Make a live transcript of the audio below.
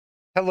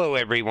Hello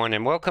everyone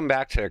and welcome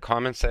back to the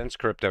Common Sense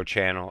Crypto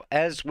channel.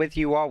 As with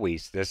you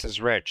always, this is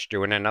Rich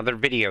doing another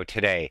video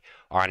today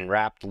on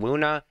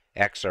Wluna,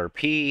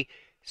 XRP,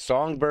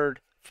 Songbird,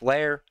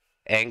 Flare,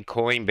 and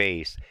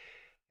Coinbase.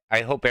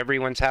 I hope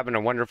everyone's having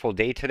a wonderful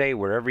day today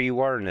wherever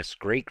you are in this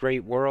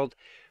great world.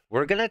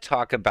 We're going to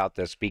talk about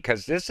this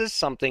because this is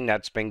something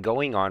that's been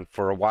going on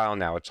for a while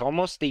now. It's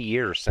almost a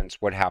year since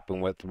what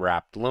happened with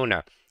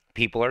Wluna.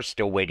 People are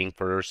still waiting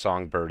for their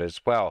Songbird as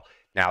well.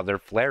 Now their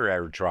Flare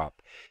airdrop.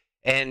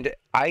 And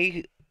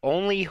I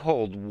only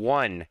hold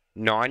one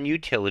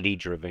non-utility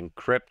driven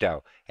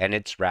crypto, and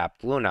it's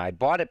Wluna. I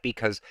bought it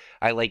because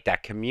I like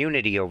that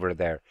community over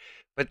there.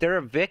 But they're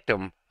a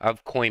victim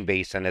of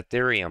Coinbase and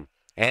Ethereum,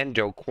 and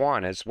Do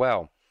Kwon as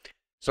well.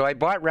 So I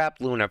bought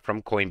Wluna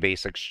from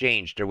Coinbase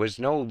Exchange. There was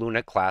no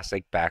Luna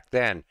Classic back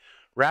then.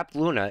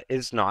 Wluna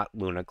is not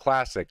Luna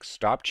Classic.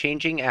 Stop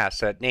changing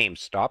asset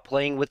names. Stop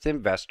playing with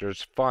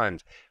investors'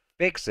 funds.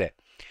 Fix it.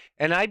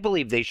 And I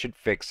believe they should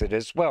fix it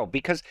as well,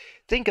 because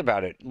think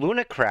about it.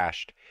 Luna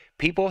crashed.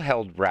 People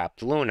held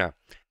Wluna.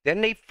 Then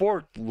they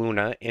forked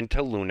Luna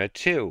into Luna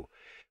 2.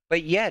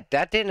 But yet,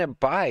 that didn't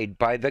abide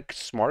by the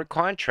smart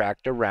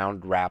contract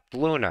around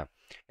Wluna.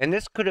 And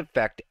this could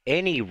affect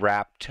any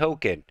wrap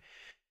token.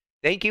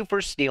 Thank you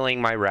for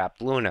stealing my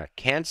Wluna.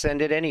 Can't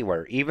send it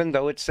anywhere, even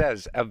though it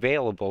says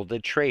available to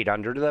trade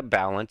under the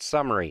balance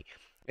summary.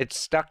 It's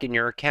stuck in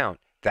your account.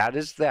 That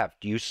is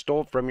theft. You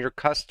stole from your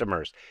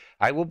customers.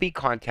 I will be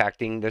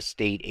contacting the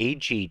state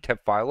AG to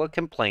file a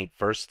complaint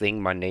first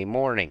thing Monday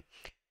morning.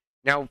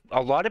 Now,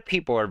 a lot of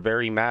people are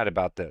very mad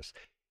about this.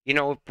 You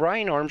know, if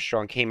Brian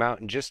Armstrong came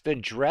out and just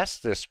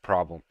addressed this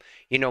problem,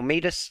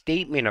 made a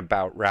statement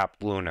about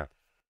Wluna,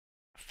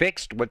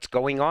 fixed what's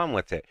going on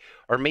with it,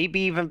 or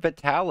maybe even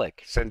Vitalik,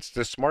 since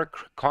the smart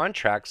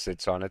contract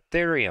sits on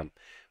Ethereum,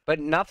 but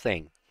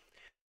nothing.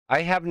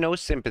 I have no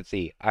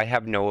sympathy. I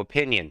have no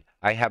opinion.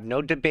 I have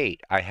no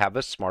debate. I have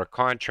a smart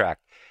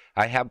contract.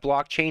 I have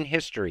blockchain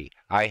history.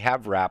 I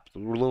have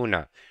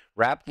Wluna.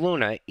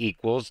 Wluna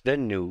equals the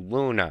new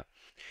Luna.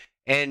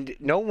 And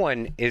no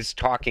one is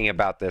talking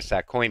about this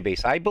at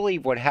Coinbase. I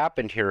believe what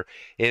happened here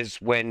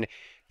is when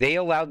they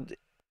allowed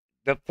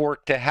the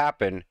fork to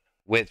happen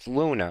with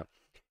Luna,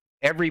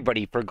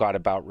 everybody forgot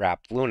about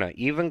Wluna.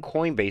 Even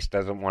Coinbase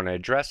doesn't want to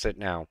address it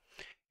now.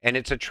 And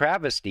it's a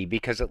travesty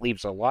because it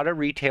leaves a lot of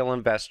retail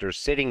investors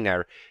sitting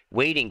there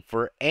waiting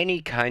for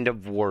any kind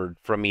of word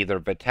from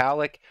either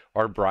Vitalik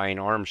or Brian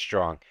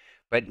Armstrong,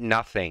 but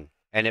nothing.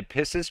 And it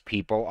pisses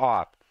people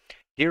off.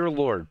 Dear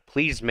Lord,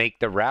 please make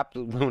the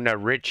Wluna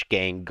rich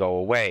gang go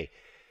away.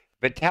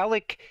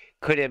 Vitalik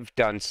could have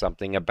done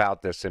something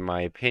about this, in my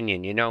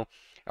opinion.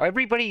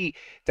 Everybody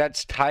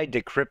that's tied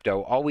to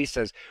crypto always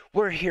says,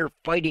 we're here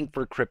fighting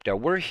for crypto.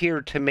 We're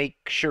here to make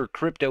sure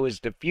crypto is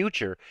the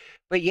future.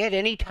 But yet,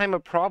 anytime a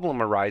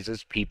problem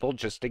arises, people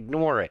just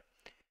ignore it.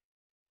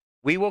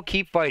 We will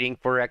keep fighting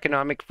for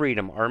economic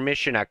freedom. Our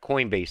mission at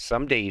Coinbase,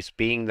 some days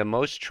being the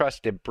most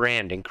trusted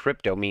brand in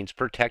crypto, means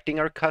protecting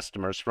our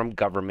customers from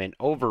government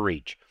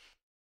overreach.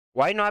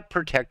 Why not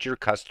protect your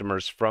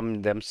customers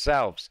from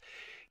themselves?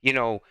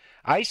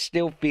 I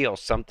still feel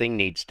something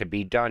needs to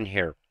be done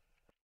here.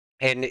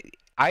 And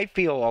I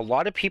feel a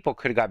lot of people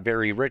could have got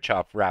very rich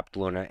off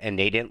Wluna, and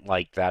they didn't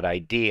like that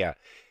idea.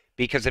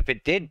 Because if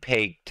it did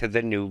peg to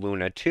the new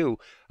Luna 2,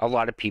 a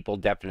lot of people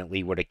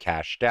definitely would have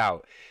cashed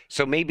out.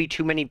 So maybe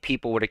too many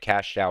people would have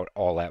cashed out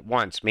all at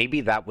once. Maybe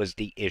that was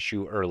the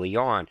issue early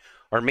on.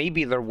 Or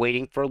maybe they're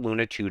waiting for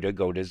Luna 2 to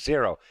go to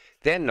 0.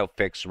 Then they'll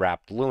fix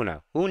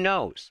Wluna. Who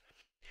knows?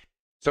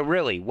 So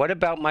really, what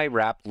about my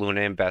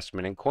Wluna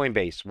investment in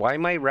Coinbase? Why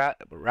my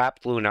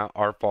Wluna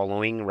are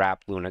following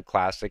Wluna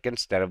Classic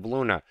instead of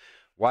Luna?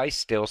 Why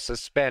still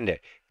suspend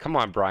it? Come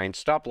on, Brian,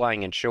 stop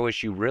lying and show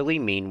us you really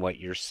mean what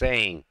you're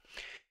saying.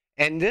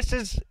 And this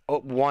is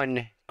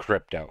one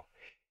crypto.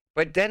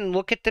 But then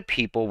look at the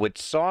people with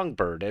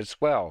Songbird as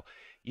well.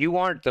 You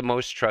aren't the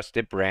most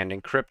trusted brand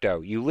in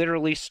crypto. You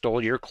literally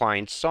stole your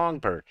client's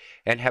Songbird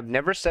and have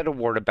never said a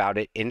word about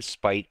it in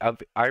spite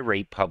of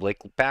irate public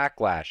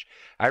backlash.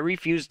 I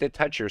refuse to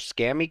touch your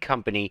scammy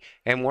company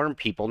and warn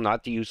people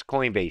not to use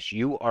Coinbase.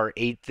 You are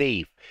a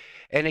thief.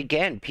 And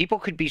again, people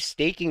could be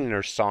staking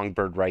their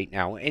Songbird right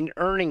now and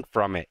earning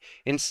from it.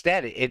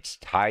 Instead, it's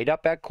tied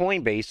up at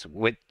Coinbase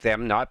with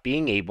them not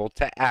being able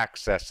to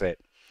access it.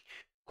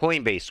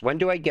 Coinbase, when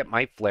do I get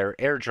my Flare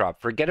airdrop?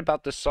 Forget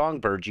about the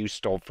Songbird you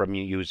stole from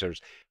your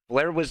users.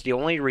 Flare was the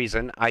only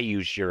reason I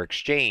used your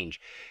exchange.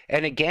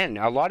 And again,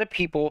 a lot of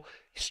people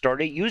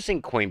started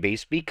using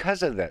Coinbase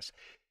because of this.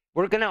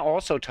 We're going to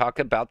also talk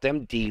about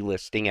them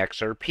delisting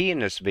XRP in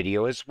this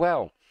video as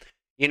well.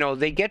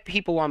 They get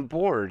people on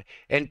board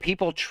and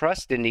people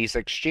trust in these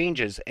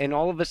exchanges, and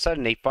all of a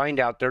sudden they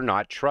find out they're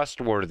not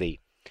trustworthy.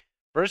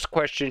 First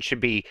question should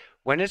be,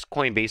 when is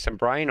Coinbase and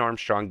Brian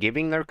Armstrong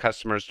giving their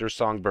customers their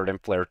Songbird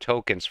and Flare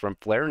tokens from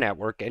Flare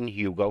Network and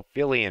Hugo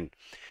Fillion?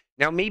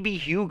 Now, maybe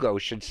Hugo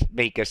should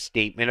make a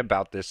statement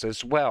about this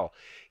as well,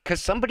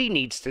 because somebody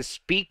needs to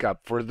speak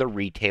up for the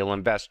retail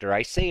investor.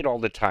 I say it all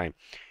the time.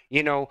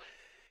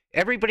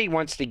 Everybody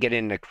wants to get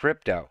into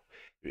crypto,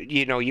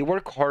 You know, you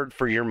work hard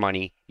for your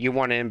money, you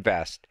want to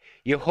invest,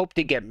 you hope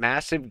to get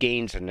massive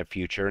gains in the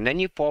future, and then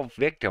you fall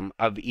victim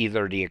of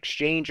either the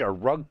exchange or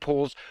rug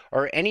pulls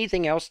or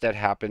anything else that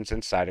happens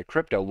inside of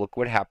crypto. Look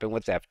what happened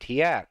with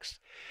FTX.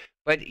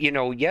 But, you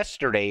know,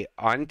 yesterday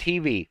on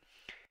TV,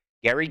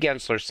 Gary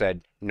Gensler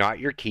said, not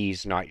your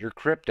keys, not your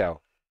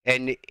crypto.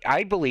 And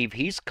I believe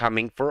he's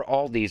coming for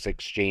all these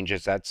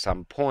exchanges at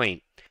some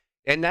point.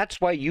 And that's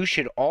why you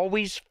should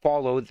always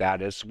follow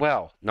that as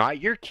well.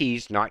 Not your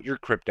keys, not your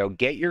crypto.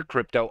 Get your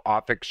crypto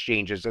off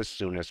exchanges as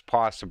soon as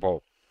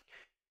possible.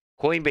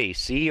 Coinbase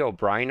CEO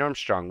Brian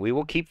Armstrong, we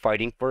will keep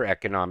fighting for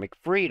economic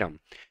freedom.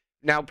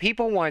 Now,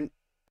 people want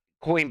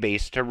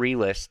Coinbase to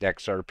relist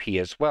XRP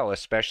as well,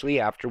 especially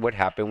after what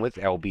happened with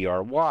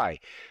LBRY.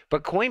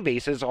 But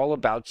Coinbase is all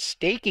about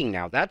staking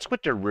now. That's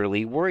what they're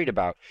really worried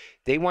about.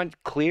 They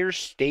want clear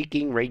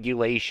staking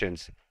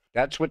regulations.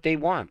 That's what they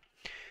want.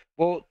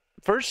 Well,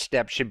 first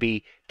step should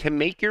be to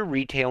make your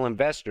retail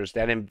investors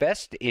that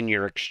invest in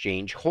your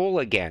exchange whole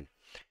again.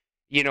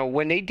 You know,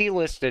 when they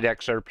delisted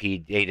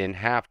XRP, they didn't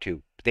have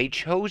to. They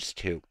chose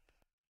to.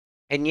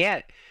 And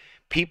yet,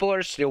 people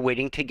are still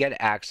waiting to get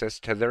access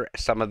to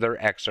some of their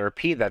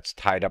XRP that's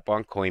tied up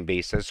on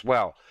Coinbase as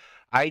well.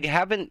 I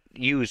haven't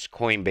used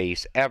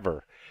Coinbase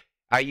ever.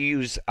 I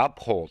use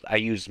Uphold. I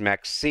use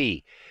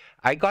MEXC.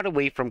 I got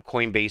away from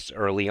Coinbase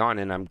early on,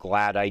 and I'm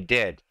glad I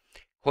did.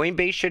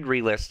 Coinbase should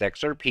relist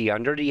XRP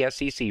under the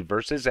SEC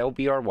versus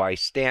LBRY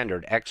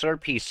standard.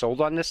 XRP sold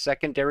on the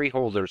secondary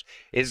holders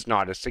is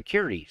not a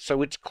security.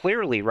 So it's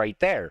clearly right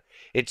there.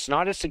 It's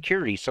not a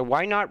security, so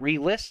why not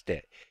relist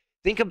it?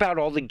 Think about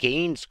all the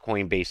gains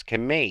Coinbase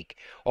can make.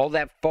 All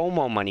that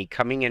FOMO money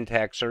coming into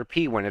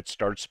XRP when it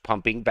starts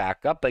pumping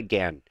back up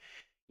again.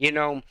 You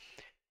know,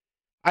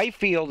 I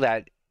feel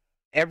that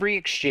every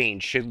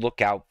exchange should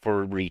look out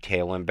for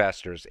retail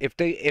investors. If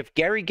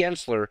Gary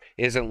Gensler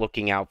isn't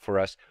looking out for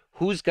us,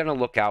 who's going to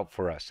look out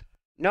for us?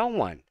 No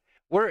one.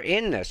 We're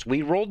in this.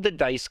 We rolled the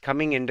dice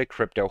coming into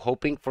crypto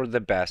hoping for the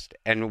best,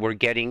 and we're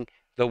getting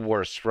the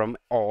worst from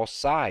all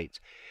sides.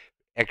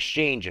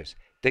 Exchanges,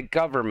 the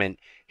government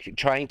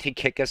trying to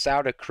kick us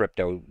out of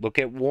crypto. Look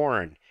at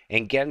Warren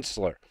and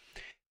Gensler.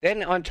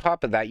 Then on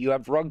top of that, you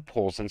have rug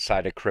pulls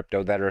inside of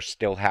crypto that are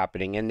still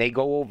happening, and they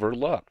go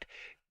overlooked.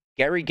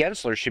 Gary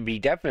Gensler should be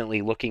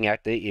definitely looking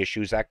at the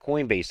issues at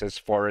Coinbase as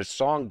far as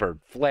Songbird,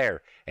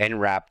 Flare, and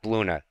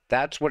Wluna.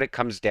 That's what it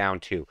comes down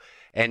to.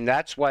 And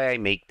that's why I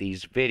make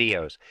these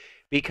videos,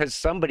 because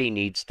somebody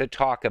needs to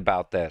talk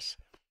about this.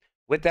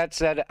 With that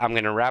said, I'm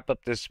going to wrap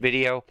up this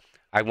video.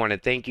 I want to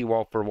thank you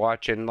all for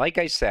watching. Like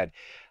I said,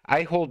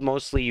 I hold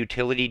mostly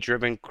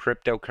utility-driven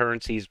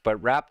cryptocurrencies,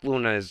 but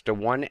Wluna is the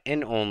one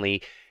and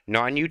only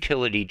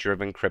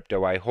non-utility-driven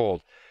crypto I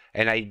hold.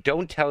 And I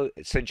don't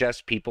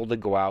suggest people to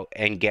go out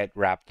and get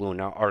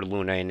Wluna or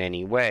Luna in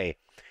any way.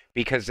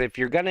 Because if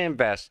you're going to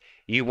invest,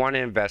 you want to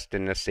invest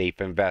in the safe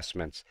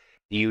investments,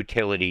 the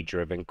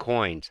utility-driven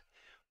coins.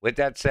 With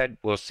that said,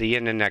 we'll see you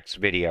in the next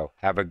video.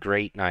 Have a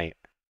great night.